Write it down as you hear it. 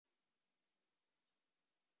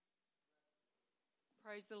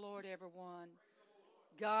Praise the Lord, everyone.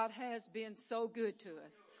 God has been so good to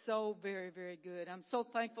us. So very, very good. I'm so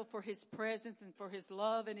thankful for His presence and for His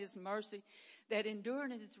love and His mercy that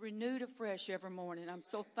enduring is renewed afresh every morning. I'm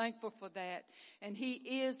so thankful for that. And He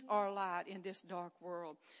is our light in this dark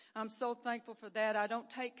world. I'm so thankful for that. I don't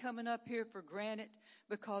take coming up here for granted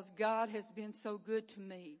because God has been so good to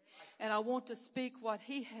me. And I want to speak what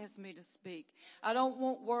He has me to speak. I don't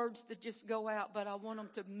want words to just go out, but I want them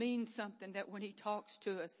to mean something that when He talks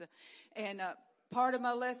to us. Part of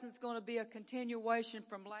my lesson is going to be a continuation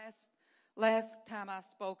from last time I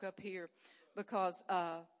spoke up here, because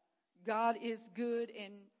God is good,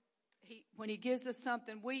 and when He gives us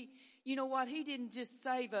something, you know what? He didn't just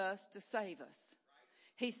save us to save us.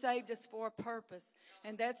 He saved us for a purpose.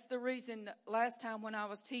 And that's the reason last time when I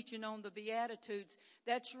was teaching on the Beatitudes,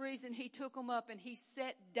 that's the reason He took them up and He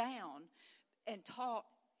sat down and taught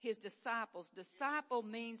His disciples. Disciple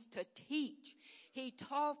means to teach. He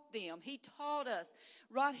taught them. He taught us.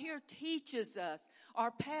 Right here teaches us.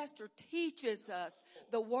 Our pastor teaches us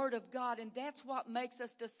the Word of God. And that's what makes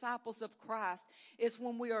us disciples of Christ, is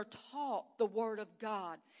when we are taught the Word of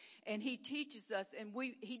God. And He teaches us. And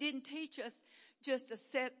He didn't teach us just to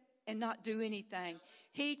sit and not do anything.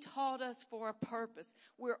 He taught us for a purpose.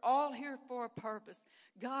 We're all here for a purpose.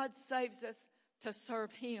 God saves us to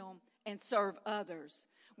serve Him and serve others.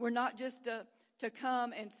 We're not just to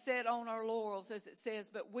come and sit on our laurels, as it says,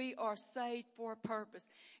 but we are saved for a purpose.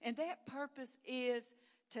 And that purpose is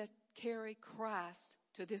to carry Christ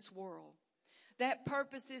to this world. That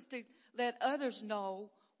purpose is to let others know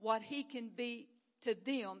what He can be to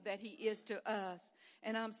them that He is to us.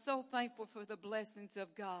 And I'm so thankful for the blessings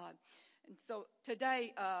of God. And so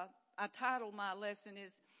today, I titled my lesson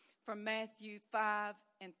is from Matthew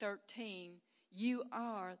 5:13. You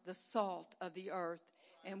are the salt of the earth.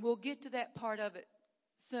 And we'll get to that part of it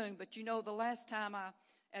soon. But you know, the last time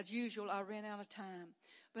as usual, I ran out of time.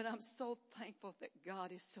 But I'm so thankful that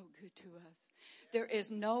God is so good to us. There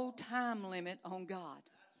is no time limit on God.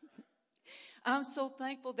 I'm so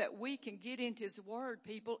thankful that we can get into His Word,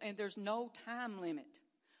 people, and there's no time limit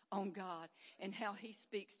on God and how He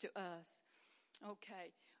speaks to us.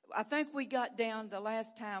 Okay. I think we got down the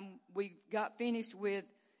last time we got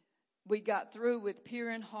through with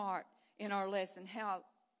pure in heart in our lesson, how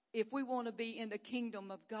if we want to be in the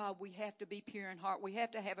kingdom of God, we have to be pure in heart. We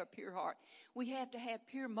have to have a pure heart. We have to have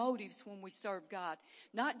pure motives when we serve God.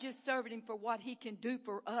 Not just serving Him for what He can do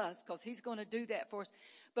for us, because He's going to do that for us.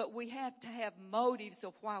 But we have to have motives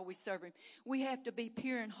of why we serve Him. We have to be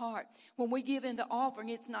pure in heart. When we give in the offering,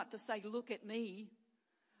 it's not to say, look at me.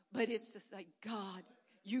 But it's to say, God,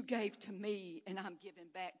 You gave to me, and I'm giving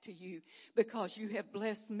back to You because You have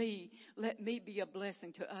blessed me. Let me be a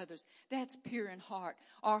blessing to others. That's pure in heart.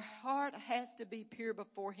 Our heart has to be pure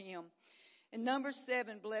before Him. And number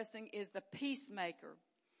 7 blessing is the peacemaker.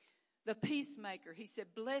 The peacemaker. He said,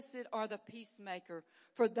 blessed are the peacemaker,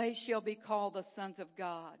 for they shall be called the sons of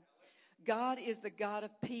God. God is the God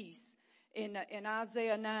of peace. In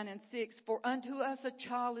Isaiah 9:6, for unto us a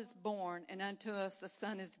child is born, and unto us a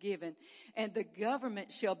son is given, and the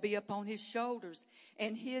government shall be upon His shoulders,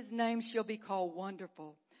 and His name shall be called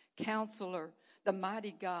Wonderful, Counselor, the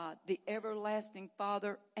Mighty God, the Everlasting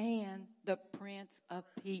Father, and the Prince of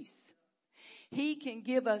Peace. He can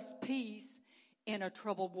give us peace in a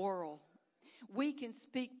troubled world. We can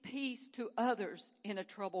speak peace to others in a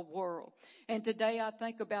troubled world. And today I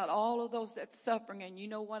think about all of those that's suffering, and you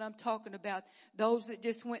know what I'm talking about, those that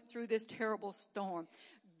just went through this terrible storm.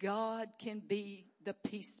 God can be the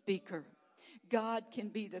peace speaker. God can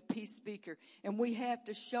be the peace speaker. And we have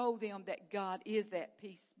to show them that God is that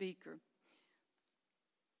peace speaker.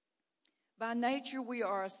 By nature, we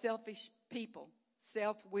are a selfish people,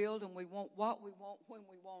 self-willed, and we want what we want when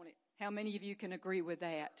we want it. How many of you can agree with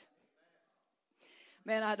that?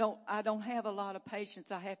 Man, I don't have a lot of patience.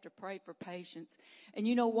 I have to pray for patience. And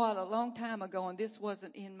you know what? A long time ago, and this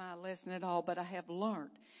wasn't in my lesson at all, but I have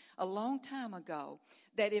learned a long time ago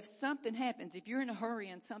that if something happens, if you're in a hurry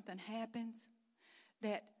and something happens,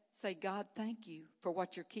 that say, God, thank You for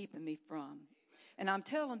what You're keeping me from. And I'm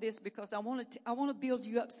telling this because I want to build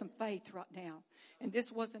you up some faith right now. And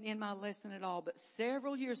this wasn't in my lesson at all, but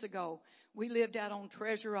several years ago, we lived out on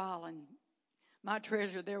Treasure Island. My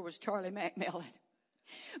treasure there was Charlie McMillan.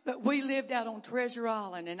 But we lived out on Treasure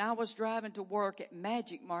Island, and I was driving to work at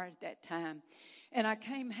Magic Mart at that time. And I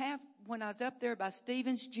came when I was up there by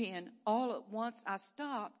Stevens Gin, all at once I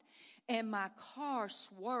stopped, and my car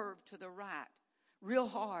swerved to the right real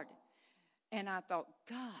hard. And I thought,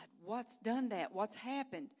 God, what's done that? What's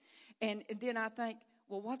happened? And then I think,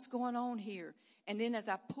 well, what's going on here? And then as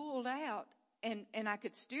I pulled out, and I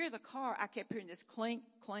could steer the car. I kept hearing this clink,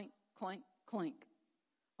 clink, clink, clink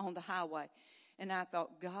on the highway. And I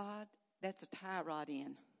thought, God, that's a tie rod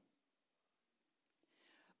in.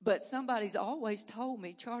 But somebody's always told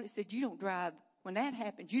me, Charlie said, you don't drive, when that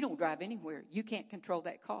happens, you don't drive anywhere. You can't control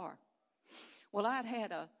that car. Well, I'd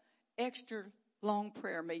had a extra long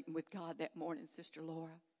prayer meeting with God that morning, Sister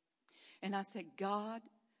Laura. And I said, God,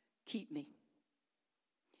 keep me.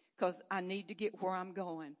 Because I need to get where I'm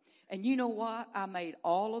going. And you know what? I made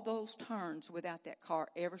all of those turns without that car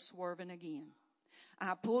ever swerving again.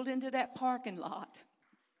 I pulled into that parking lot.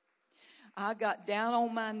 I got down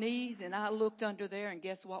on my knees and I looked under there, and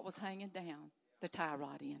guess what was hanging down? The tie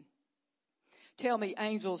rod end. Tell me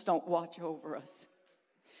angels don't watch over us.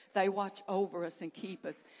 They watch over us and keep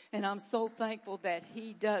us. And I'm so thankful that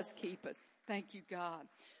he does keep us. Thank you, God.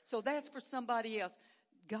 So that's for somebody else.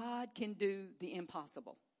 God can do the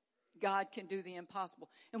impossible. God can do the impossible.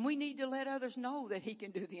 And we need to let others know that he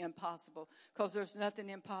can do the impossible, because there's nothing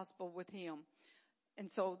impossible with him. And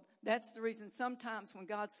so that's the reason sometimes when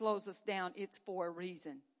God slows us down, it's for a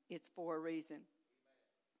reason. It's for a reason.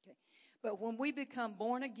 Okay. But when we become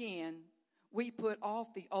born again, we put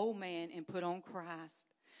off the old man and put on Christ.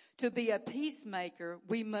 To be a peacemaker,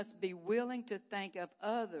 we must be willing to think of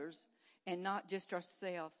others and not just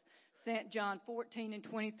ourselves. St. John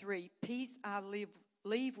 14:23, peace I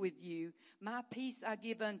leave with you, my peace I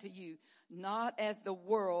give unto you, not as the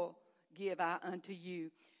world give I unto you.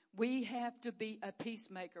 We have to be a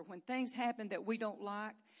peacemaker. When things happen that we don't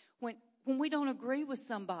like, when we don't agree with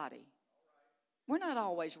somebody, we're not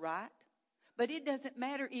always right. But it doesn't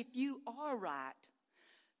matter if you are right.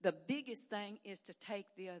 The biggest thing is to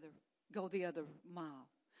go the other mile.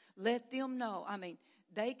 Let them know. I mean,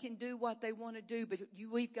 they can do what they want to do, but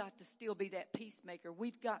we've got to still be that peacemaker.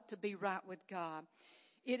 We've got to be right with God.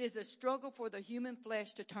 It is a struggle for the human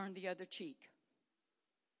flesh to turn the other cheek.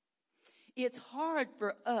 It's hard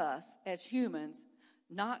for us as humans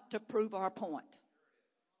not to prove our point.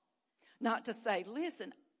 Not to say,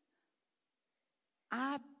 listen,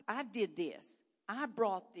 I did this. I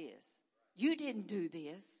brought this. You didn't do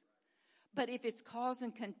this. But if it's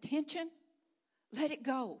causing contention, let it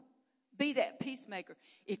go. Be that peacemaker.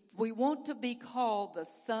 If we want to be called the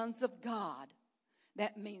sons of God,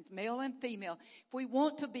 that means male and female. If we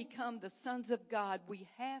want to become the sons of God, we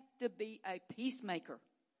have to be a peacemaker.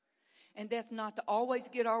 And that's not to always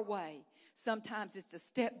get our way. Sometimes it's to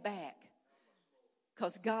step back,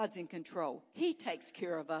 because God's in control. He takes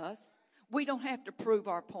care of us. We don't have to prove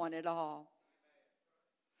our point at all.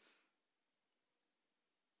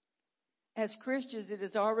 As Christians, it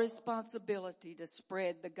is our responsibility to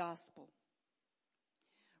spread the gospel.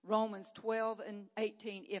 Romans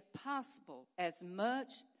 12:18, if possible, as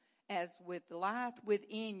much as with life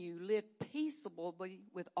within you, live peaceably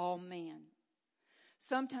with all men.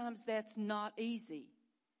 Sometimes that's not easy,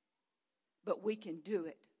 but we can do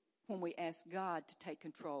it when we ask God to take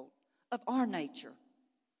control of our nature.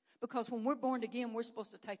 Because when we're born again, we're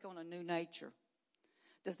supposed to take on a new nature.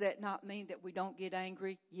 Does that not mean that we don't get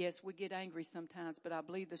angry? Yes, we get angry sometimes, but I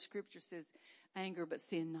believe the scripture says anger, but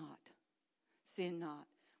sin not. Sin not.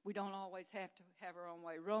 We don't always have to have our own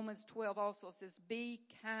way. Romans 12 also says, be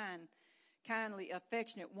kindly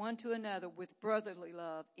affectionate one to another with brotherly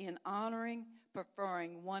love, in honoring,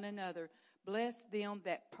 preferring one another. Bless them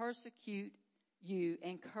that persecute you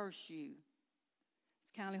and curse you.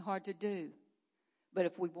 It's kind of hard to do. But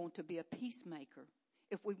if we want to be a peacemaker,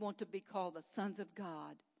 if we want to be called the sons of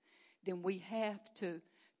God, then we have to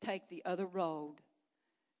take the other road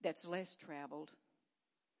that's less traveled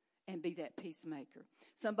and be that peacemaker.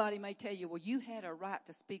 Somebody may tell you, well, you had a right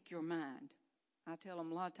to speak your mind. I tell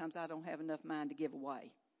them a lot of times I don't have enough mind to give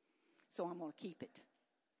away, so I'm going to keep it.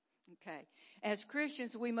 Okay. As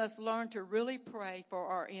Christians, we must learn to really pray for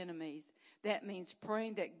our enemies. That means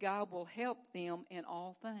praying that God will help them in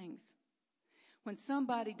all things. When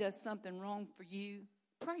somebody does something wrong for you,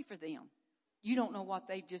 pray for them. You don't know what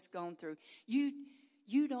they've just gone through. You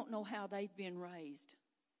don't know how they've been raised.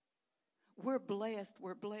 We're blessed.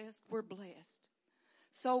 We're blessed. We're blessed.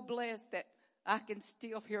 So blessed that I can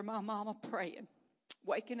still hear my mama praying,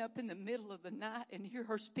 waking up in the middle of the night and hear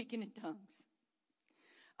her speaking in tongues.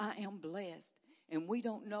 I am blessed. And we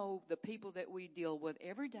don't know the people that we deal with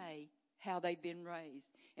every day, how they've been raised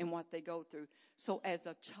and what they go through. So as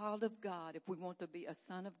a child of God, if we want to be a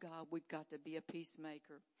son of God, we've got to be a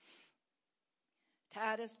peacemaker.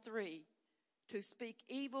 Titus 3, to speak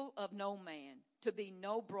evil of no man, to be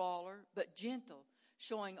no brawler, but gentle,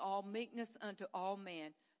 showing all meekness unto all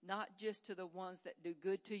men, not just to the ones that do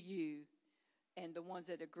good to you and the ones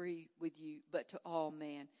that agree with you, but to all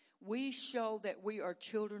men. We show that we are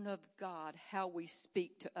children of God, how we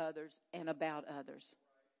speak to others and about others.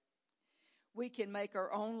 We can make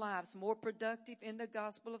our own lives more productive in the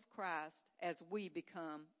gospel of Christ as we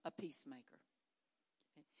become a peacemaker.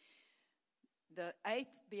 The 8th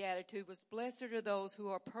beatitude was, blessed are those who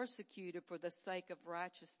are persecuted for the sake of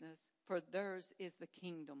righteousness, for theirs is the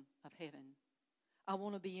kingdom of heaven. I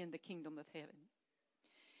want to be in the kingdom of heaven.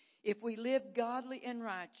 If we live godly and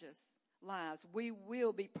righteous lives, we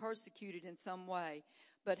will be persecuted in some way,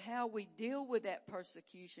 but how we deal with that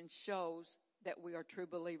persecution shows that we are true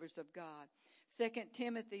believers of God. 2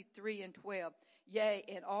 Timothy 3:12, yea,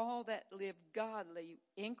 and all that live godly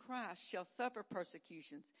in Christ shall suffer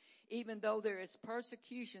persecutions. Even though there is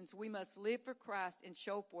persecutions, we must live for Christ and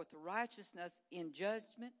show forth righteousness in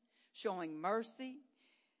judgment, showing mercy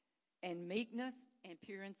and meekness and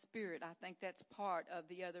pure in spirit. I think that's part of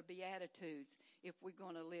the other Beatitudes if we're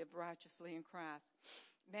going to live righteously in Christ.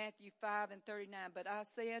 Matthew 5:39, but I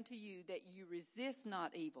say unto you that you resist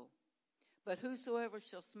not evil, but whosoever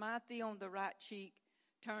shall smite thee on the right cheek,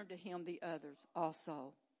 turn to him the others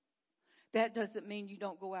also. That doesn't mean you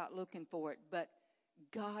don't go out looking for it, but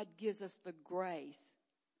God gives us the grace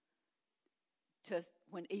to,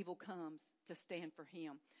 when evil comes, to stand for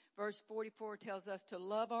him. Verse 44 tells us to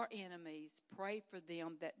love our enemies, pray for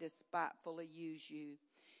them that despitefully use you.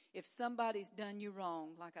 If somebody's done you wrong,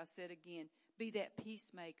 like I said again, be that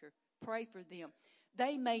peacemaker, pray for them.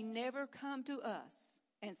 They may never come to us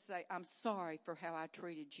and say, I'm sorry for how I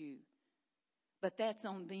treated you. But that's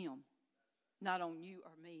on them, not on you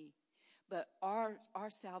or me. But our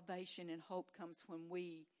salvation and hope comes when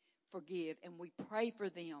we forgive and we pray for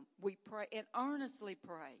them. We pray and earnestly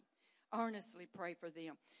pray for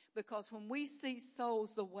them. Because when we see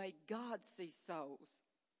souls the way God sees souls,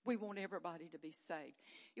 we want everybody to be saved.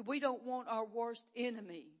 We don't want our worst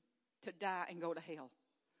enemy to die and go to hell.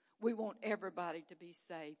 We want everybody to be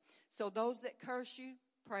saved. So those that curse you,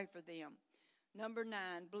 pray for them. Number 9,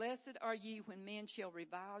 blessed are ye when men shall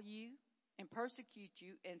revile you and persecute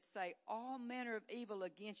you and say all manner of evil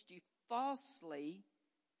against you falsely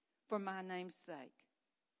for my name's sake.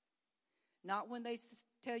 Not when they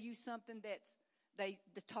tell you something they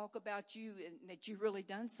talk about you and that you really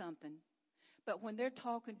done something, but when they're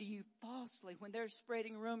talking to you falsely, when they're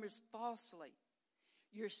spreading rumors falsely,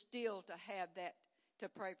 you're still to have that to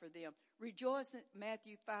pray for them. Rejoice in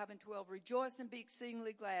Matthew 5:12. Rejoice and be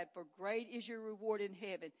exceedingly glad, for great is your reward in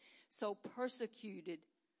heaven. So persecuted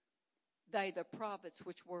they the prophets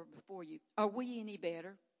which were before you. Are we any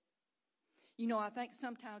better? You know, I think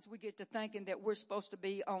sometimes we get to thinking that we're supposed to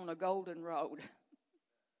be on a golden road.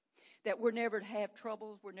 That we're never to have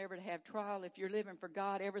trouble, we're never to have trial. If you're living for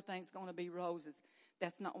God, everything's going to be roses.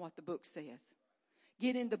 That's not what the book says.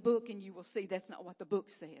 Get in the book and you will see that's not what the book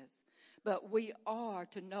says. But we are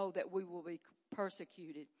to know that we will be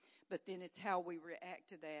persecuted. But then it's how we react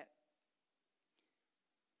to that.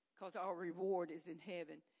 Because our reward is in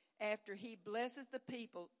heaven. After he blesses the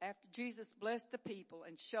people, after Jesus blessed the people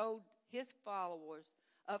and showed his followers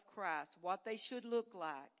of Christ what they should look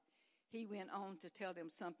like, he went on to tell them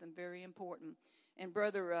something very important. And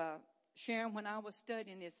Brother Sharon, when I was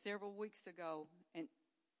studying this several weeks ago, and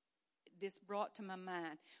this brought to my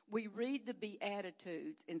mind, we read the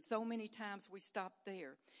Beatitudes, and so many times we stop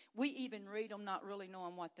there. We even read them not really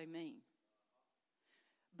knowing what they mean.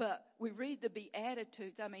 But we read the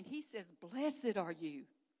Beatitudes. I mean, he says, blessed are you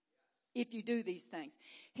if you do these things.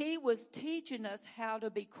 He was teaching us how to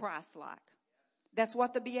be Christ-like. That's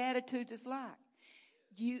what the Beatitudes is like.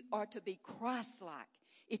 You are to be Christ-like.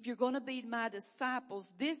 If you're going to be my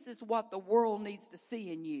disciples, this is what the world needs to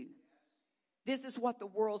see in you. This is what the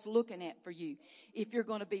world's looking at for you if you're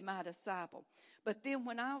going to be my disciple. But then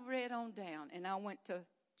when I read on down and I went to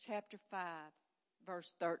chapter 5,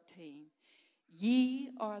 verse 13, ye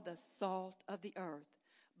are the salt of the earth.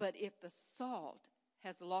 But if the salt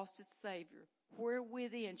has lost its savor,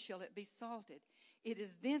 wherewithin shall it be salted? It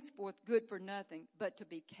is thenceforth good for nothing, but to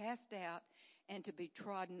be cast out and to be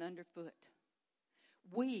trodden underfoot.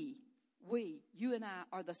 We, you and I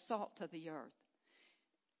are the salt of the earth.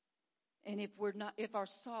 And if our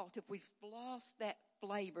salt, if we've lost that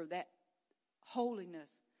flavor, that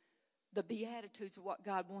holiness, the Beatitudes of what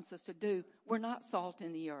God wants us to do, we're not salt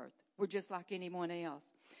in the earth. We're just like anyone else.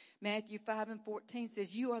 Matthew 5:14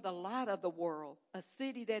 says, you are the light of the world, a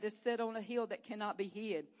city that is set on a hill that cannot be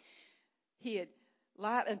hid.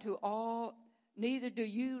 Light unto all, neither do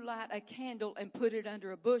you light a candle and put it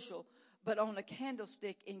under a bushel, but on a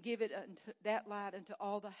candlestick and give it that light unto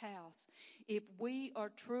all the house. If we are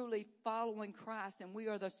truly following Christ and we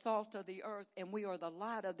are the salt of the earth and we are the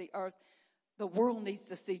light of the earth, the world needs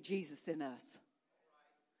to see Jesus in us.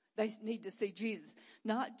 They need to see Jesus,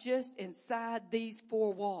 not just inside these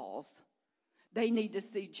four walls. They need to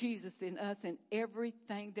see Jesus in us in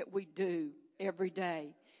everything that we do every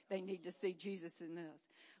day. They need to see Jesus in us.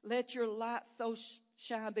 Let your light so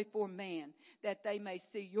shine before man that they may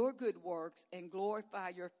see your good works and glorify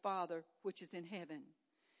your Father which is in heaven.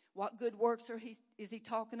 What good works is he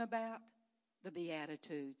talking about? The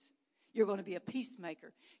Beatitudes. You're going to be a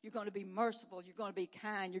peacemaker. You're going to be merciful. You're going to be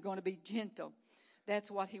kind. You're going to be gentle.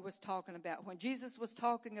 That's what he was talking about. When Jesus was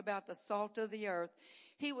talking about the salt of the earth,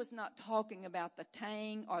 he was not talking about the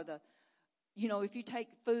tang or if you take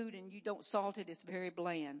food and you don't salt it, it's very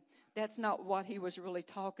bland. That's not what he was really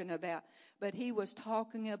talking about. But he was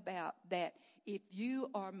talking about that if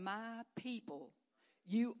you are my people,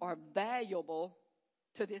 you are valuable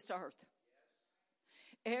to this earth.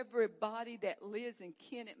 Everybody that lives in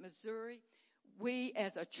Kennett, Missouri, we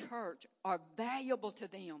as a church are valuable to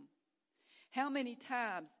them. How many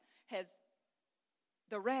times has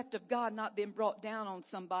the wrath of God not been brought down on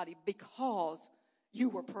somebody because you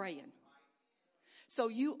were praying? So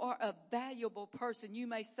you are a valuable person. You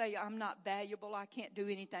may say, I'm not valuable, I can't do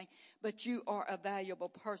anything. But you are a valuable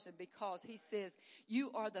person because he says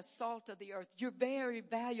you are the salt of the earth. You're very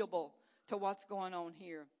valuable to what's going on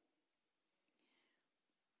here.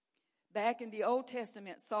 Back in the Old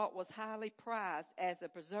Testament, salt was highly prized as a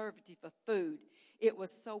preservative of food. It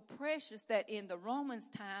was so precious that in the Romans'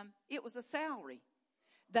 time, it was a salary.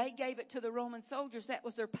 They gave it to the Roman soldiers. That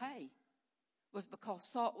was their pay, was because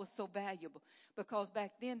salt was so valuable. Because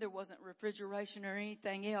back then there wasn't refrigeration or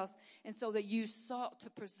anything else. And so they used salt to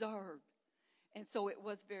preserve. And so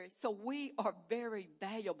we are very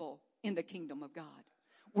valuable in the kingdom of God.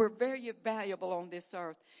 We're very valuable on this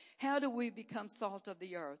earth. How do we become salt of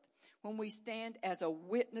the earth? When we stand as a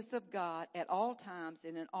witness of God at all times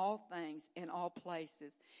and in all things, in all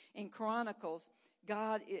places. In Chronicles,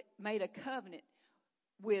 God made a covenant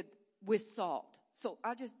with salt. So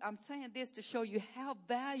I'm saying this to show you how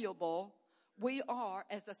valuable we are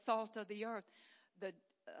as the salt of the earth.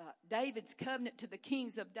 David's covenant to the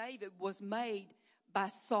kings of David was made by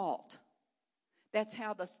salt. That's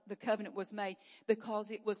how the covenant was made, because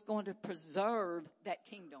it was going to preserve that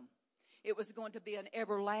kingdom. It was going to be an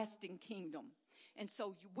everlasting kingdom. And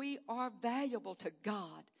so we are valuable to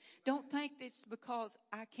God. Don't think this because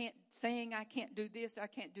I can't do this,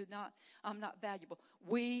 I'm not valuable.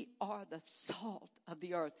 We are the salt of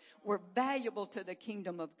the earth. We're valuable to the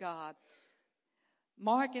kingdom of God.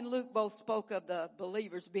 Mark and Luke both spoke of the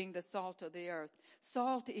believers being the salt of the earth.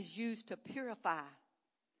 Salt is used to purify,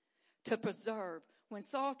 to preserve. When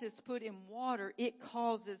salt is put in water, it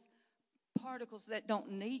causes particles that don't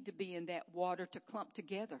need to be in that water to clump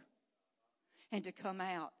together and to come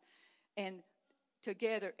out and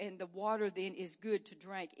together, and the water then is good to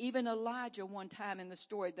drink. Even Elijah, one time in the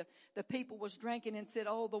story, the people was drinking and said,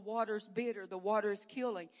 the water's bitter, the water is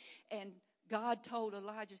killing. And God told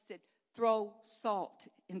Elijah, said, throw salt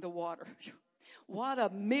in the water. What a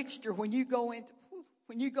mixture when you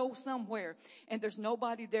go somewhere and there's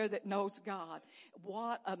nobody there that knows God.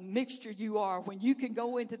 What a mixture you are when you can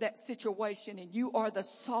go into that situation and you are the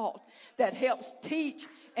salt that helps teach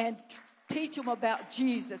them about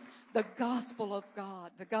Jesus, the gospel of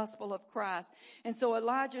God, the gospel of Christ. And so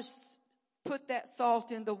Elijah put that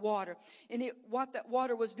salt in the water. And what that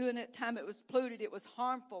water was doing at the time, it was polluted, it was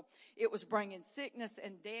harmful. It was bringing sickness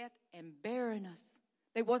and death and barrenness.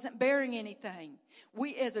 They wasn't bearing anything.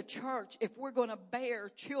 We as a church, if we're going to bear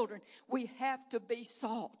children, we have to be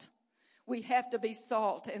salt. We have to be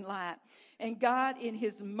salt and light. And God in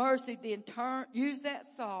his mercy then used that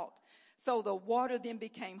salt. So the water then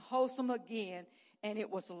became wholesome again, and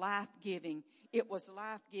it was life-giving. It was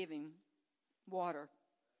life-giving water.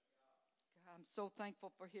 I'm so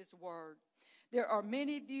thankful for his word. There are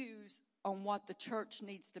many views on what the church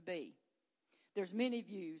needs to be. There's many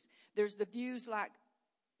views. There's the views like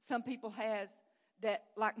some people has that,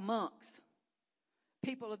 like monks,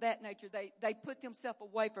 people of that nature, they put themselves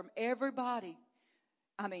away from everybody.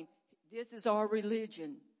 I mean, this is our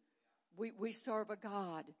religion. We serve a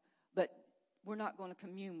God, but we're not going to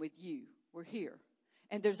commune with you. We're here.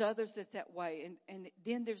 And there's others that's that way. And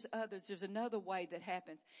then there's others. There's another way that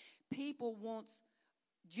happens. People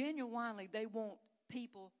genuinely, they want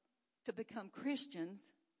people to become Christians,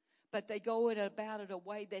 but they go about it a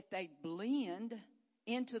way that they blend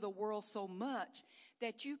into the world so much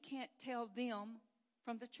that you can't tell them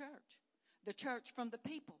from the church from the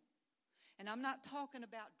people. And I'm not talking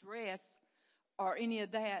about dress or any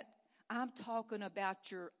of that. I'm talking about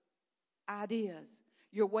your ideas,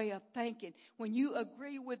 your way of thinking. When you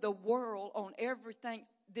agree with the world on everything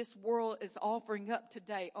this world is offering up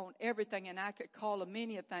today on everything, and I could call them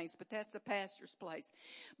many of things, but that's the pastor's place.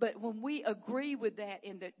 But when we agree with that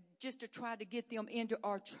just to try to get them into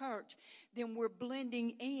our church, then we're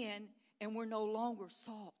blending in and we're no longer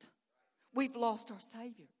salt. We've lost our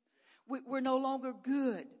Savior. We're no longer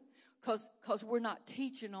good because we're not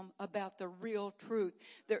teaching them about the real truth.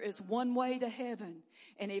 There is one way to heaven,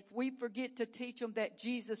 and if we forget to teach them that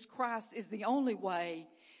Jesus Christ is the only way,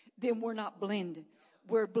 then we're not blending.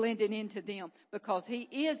 We're blending into them because He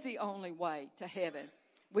is the only way to heaven.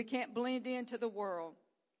 We can't blend into the world.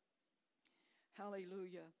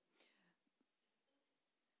 Hallelujah.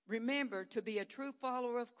 Remember, to be a true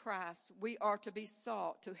follower of Christ, we are to be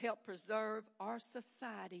salt to help preserve our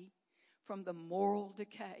society from the moral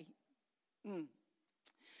decay.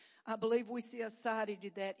 I believe we see a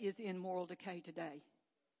society that is in moral decay today.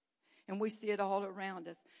 And we see it all around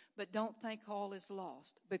us. But don't think all is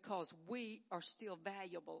lost, because we are still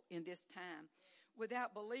valuable in this time.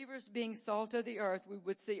 Without believers being salt of the earth, we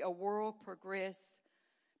would see a world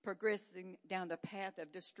progressing down the path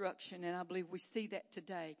of destruction. And I believe we see that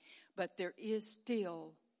today. But there is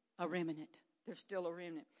still a remnant. There's still a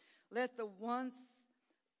remnant. Let the ones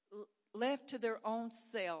left to their own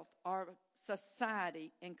self, our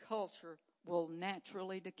society and culture will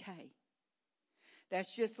naturally decay.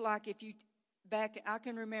 That's just like I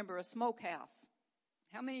can remember a smokehouse.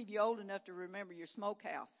 How many of you old enough to remember your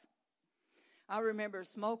smokehouse? I remember a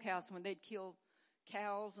smokehouse when they'd kill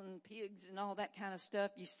cows and pigs and all that kind of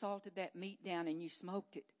stuff. You salted that meat down and you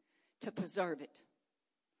smoked it to preserve it.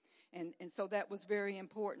 And so that was very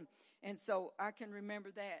important. And so I can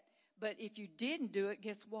remember that. But if you didn't do it,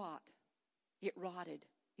 guess what? It rotted.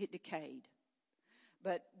 It decayed.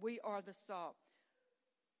 But we are the salt.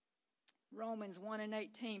 Romans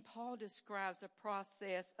 1:18, Paul describes the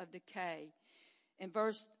process of decay. In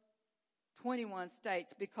verse 21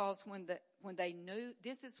 states, because when they knew,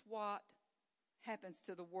 this is what happens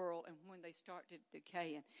to the world and when they start to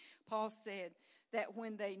decay. Paul said that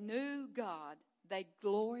when they knew God, they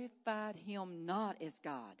glorified Him not as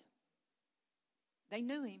God. They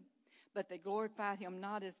knew Him, but they glorified Him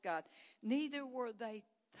not as God. Neither were they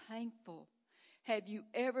thankful. Have you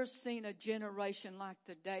ever seen a generation like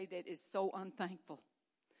today that is so unthankful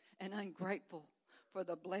and ungrateful for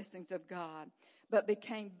the blessings of God, but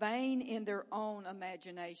became vain in their own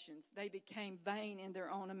imaginations? They became vain in their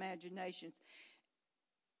own imaginations.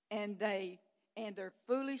 And their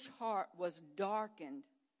foolish heart was darkened.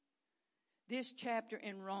 This chapter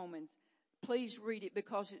in Romans, please read it,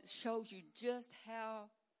 because it shows you just how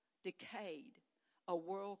decayed a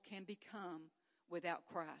world can become without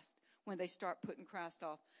Christ when they start putting Christ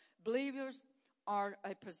off. Believers are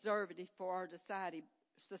a preservative for our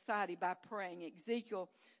society by praying. Ezekiel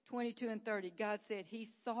 22:30, God said He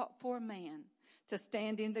sought for a man to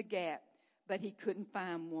stand in the gap, but He couldn't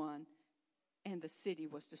find one, and the city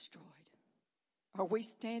was destroyed. Are we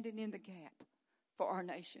standing in the gap for our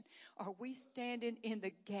nation? Are we standing in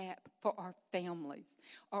the gap for our families?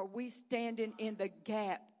 Are we standing in the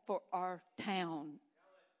gap for our town?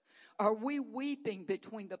 Are we weeping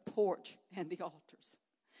between the porch and the altars?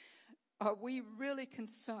 Are we really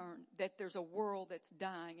concerned that there's a world that's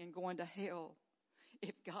dying and going to hell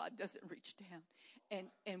if God doesn't reach down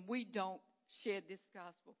and we don't shed this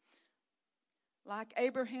gospel? Like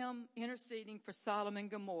Abraham interceding for Sodom and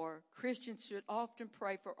Gomorrah, Christians should often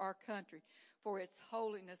pray for our country, for its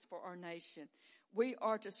holiness, for our nation. We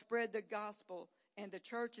are to spread the gospel, and the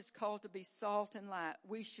church is called to be salt and light.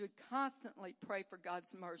 We should constantly pray for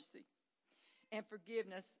God's mercy and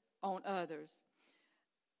forgiveness on others.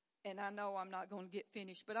 And I know I'm not going to get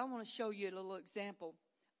finished, but I want to show you a little example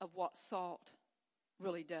of what salt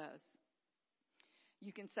really does.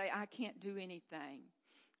 You can say, I can't do anything.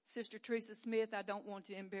 Sister Teresa Smith, I don't want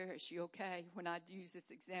to embarrass you, okay, when I use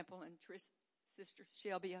this example, and Sister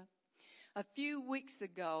Shelby. A few weeks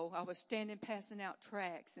ago, I was standing passing out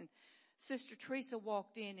tracts, and Sister Teresa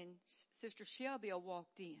walked in, and Sister Shelby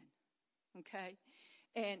walked in, okay?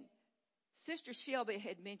 And Sister Shelby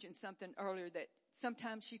had mentioned something earlier that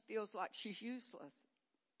sometimes she feels like she's useless.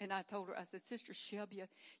 And I told her, I said, Sister Shelby,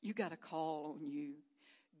 you got a call on you.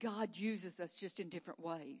 God uses us just in different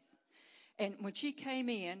ways. And when she came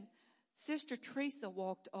in, Sister Teresa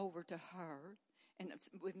walked over to her, and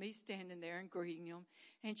with me standing there and greeting them,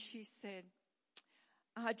 and she said,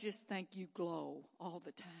 I just think you glow all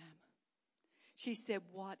the time. She said,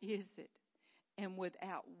 what is it? And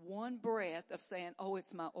without one breath of saying, oh,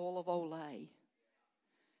 it's my oil of Olay.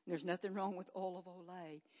 There's nothing wrong with oil of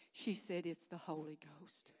Olay. She said, it's the Holy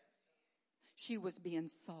Ghost. She was being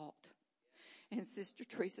salt. And Sister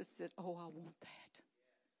Teresa said, oh, I want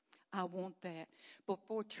that. I want that.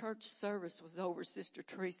 Before church service was over, Sister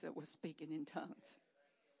Teresa was speaking in tongues.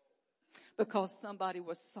 Because somebody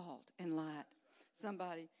was salt and light.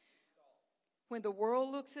 Somebody. When the world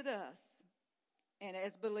looks at us, and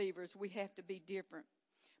as believers, we have to be different.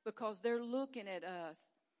 Because they're looking at us.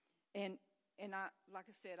 And I, like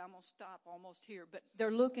I said, I'm going to stop almost here. But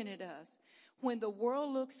they're looking at us. When the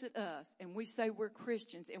world looks at us and we say we're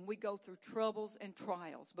Christians and we go through troubles and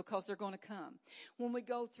trials, because they're going to come. When we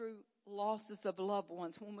go through losses of loved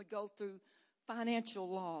ones, when we go through financial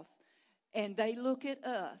loss, and they look at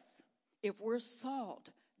us, if we're salt,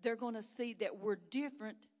 they're going to see that we're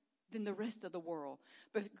different than the rest of the world.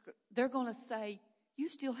 But they're going to say, you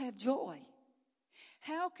still have joy.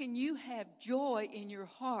 How can you have joy in your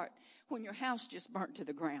heart when your house just burnt to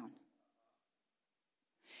the ground?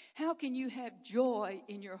 How can you have joy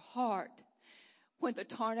in your heart when the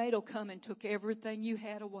tornado come and took everything you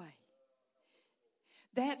had away?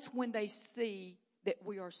 That's when they see that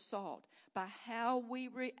we are salt, by how we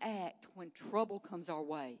react when trouble comes our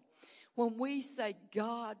way. When we say,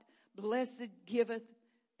 God, blessed giveth,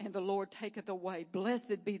 and the Lord taketh away.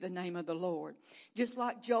 Blessed be the name of the Lord. Just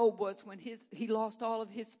like Job was when he lost all of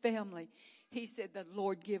his family. He said, the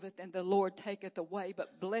Lord giveth and the Lord taketh away,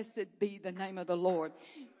 but blessed be the name of the Lord.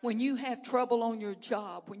 When you have trouble on your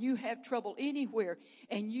job, when you have trouble anywhere,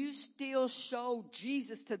 and you still show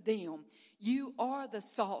Jesus to them, you are the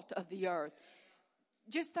salt of the earth.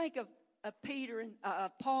 Just think of Peter and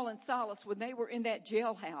Paul and Silas when they were in that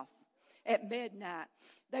jailhouse at midnight.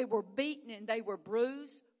 They were beaten and they were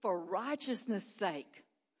bruised for righteousness' sake.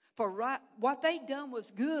 What they'd done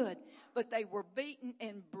was good, but they were beaten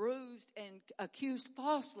and bruised and accused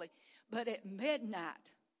falsely. But at midnight,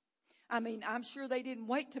 I'm sure they didn't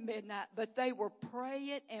wait to midnight, but they were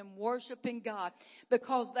praying and worshiping God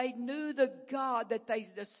because they knew the God that they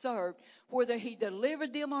served. Whether He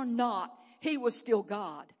delivered them or not, He was still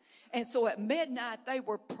God. And so at midnight, they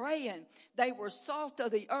were praying. They were salt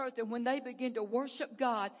of the earth. And when they began to worship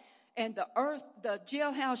God and the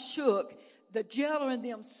jailhouse shook, the jailer and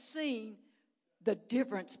them seen the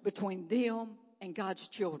difference between them and God's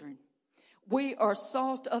children. We are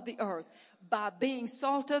salt of the earth. By being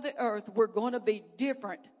salt of the earth, we're going to be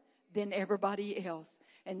different than everybody else.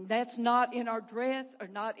 And that's not in our dress or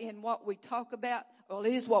not in what we talk about. Well,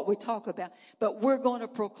 it is what we talk about. But we're going to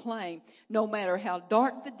proclaim, no matter how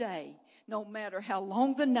dark the day, no matter how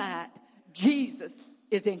long the night, Jesus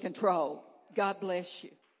is in control. God bless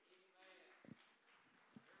you.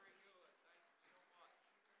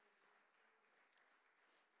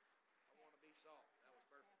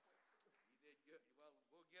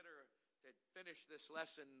 Finish this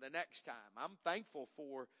lesson the next time. I'm thankful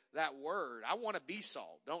for that word. I want to be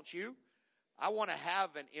salt, don't you? I want to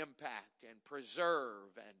have an impact and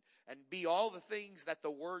preserve and be all the things that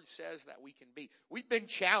the word says that we can be. We've been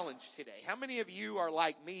challenged today. How many of you are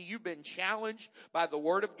like me? You've been challenged by the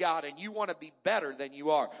word of God and you want to be better than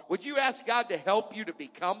you are. Would you ask God to help you to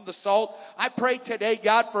become the salt? I pray today,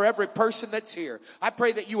 God, for every person that's here. I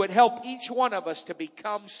pray that you would help each one of us to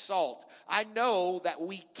become salt. I know that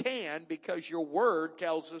we can because your word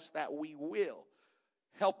tells us that we will.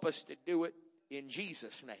 Help us to do it in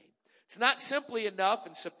Jesus' name. It's not simply enough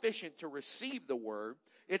and sufficient to receive the word.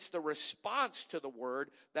 It's the response to the word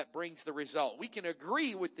that brings the result. We can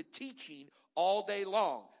agree with the teaching all day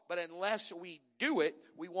long, but unless we do it,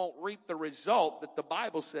 we won't reap the result that the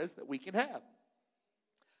Bible says that we can have.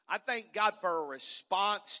 I thank God for a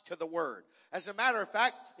response to the word. As a matter of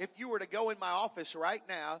fact, if you were to go in my office right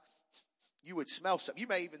now, you would smell something. You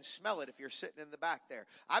may even smell it if you're sitting in the back there.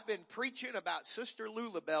 I've been preaching about Sister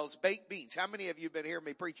Lulabelle's baked beans. How many of you have been hearing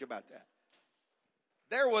me preach about that?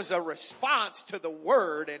 There was a response to the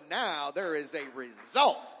word, and now there is a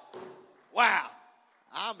result. Wow.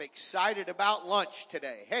 I'm excited about lunch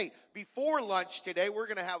today. Hey, before lunch today, we're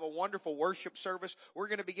going to have a wonderful worship service. We're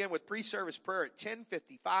going to begin with pre-service prayer at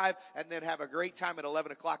 10:55 and then have a great time at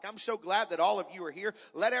 11 o'clock. I'm so glad that all of you are here.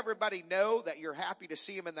 Let everybody know that you're happy to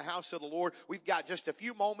see them in the house of the Lord. We've got just a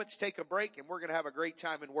few moments. Take a break, and we're going to have a great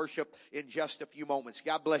time in worship in just a few moments.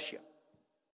 God bless you.